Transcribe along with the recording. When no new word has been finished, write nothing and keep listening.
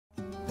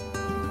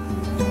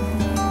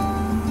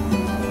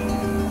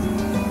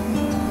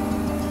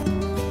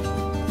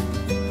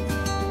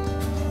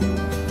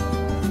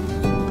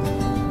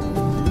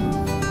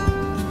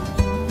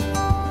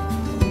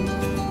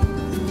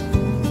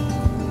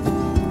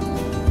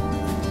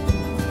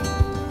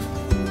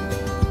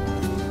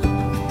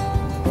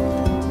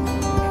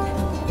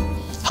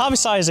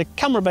Harvest is a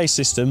camera-based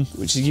system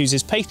which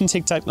uses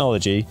patented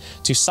technology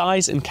to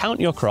size and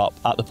count your crop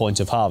at the point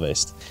of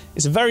harvest.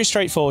 It's a very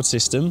straightforward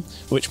system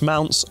which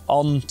mounts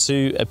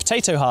onto a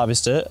potato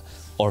harvester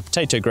or a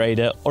potato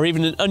grader or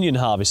even an onion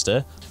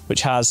harvester,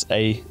 which has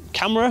a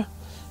camera,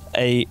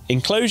 an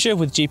enclosure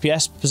with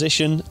GPS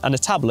position and a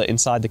tablet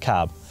inside the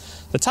cab.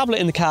 The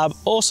tablet in the cab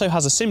also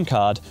has a SIM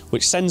card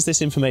which sends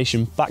this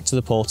information back to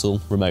the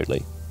portal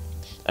remotely.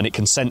 And it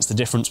can sense the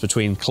difference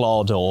between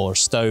clod or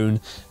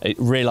stone. It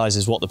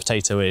realises what the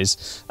potato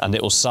is and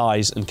it will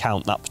size and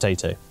count that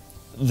potato.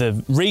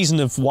 The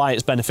reason of why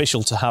it's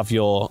beneficial to have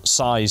your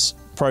size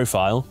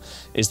profile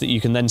is that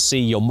you can then see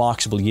your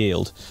marketable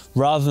yield.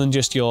 Rather than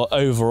just your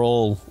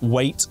overall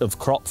weight of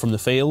crop from the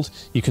field,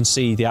 you can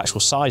see the actual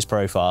size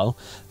profile.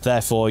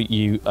 Therefore,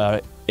 you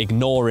are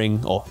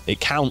ignoring, or it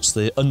counts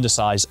the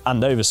undersize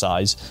and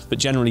oversize, but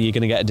generally you're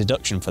going to get a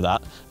deduction for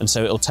that. And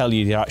so it'll tell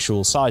you the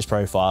actual size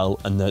profile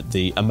and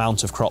the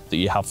amount of crop that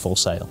you have for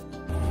sale.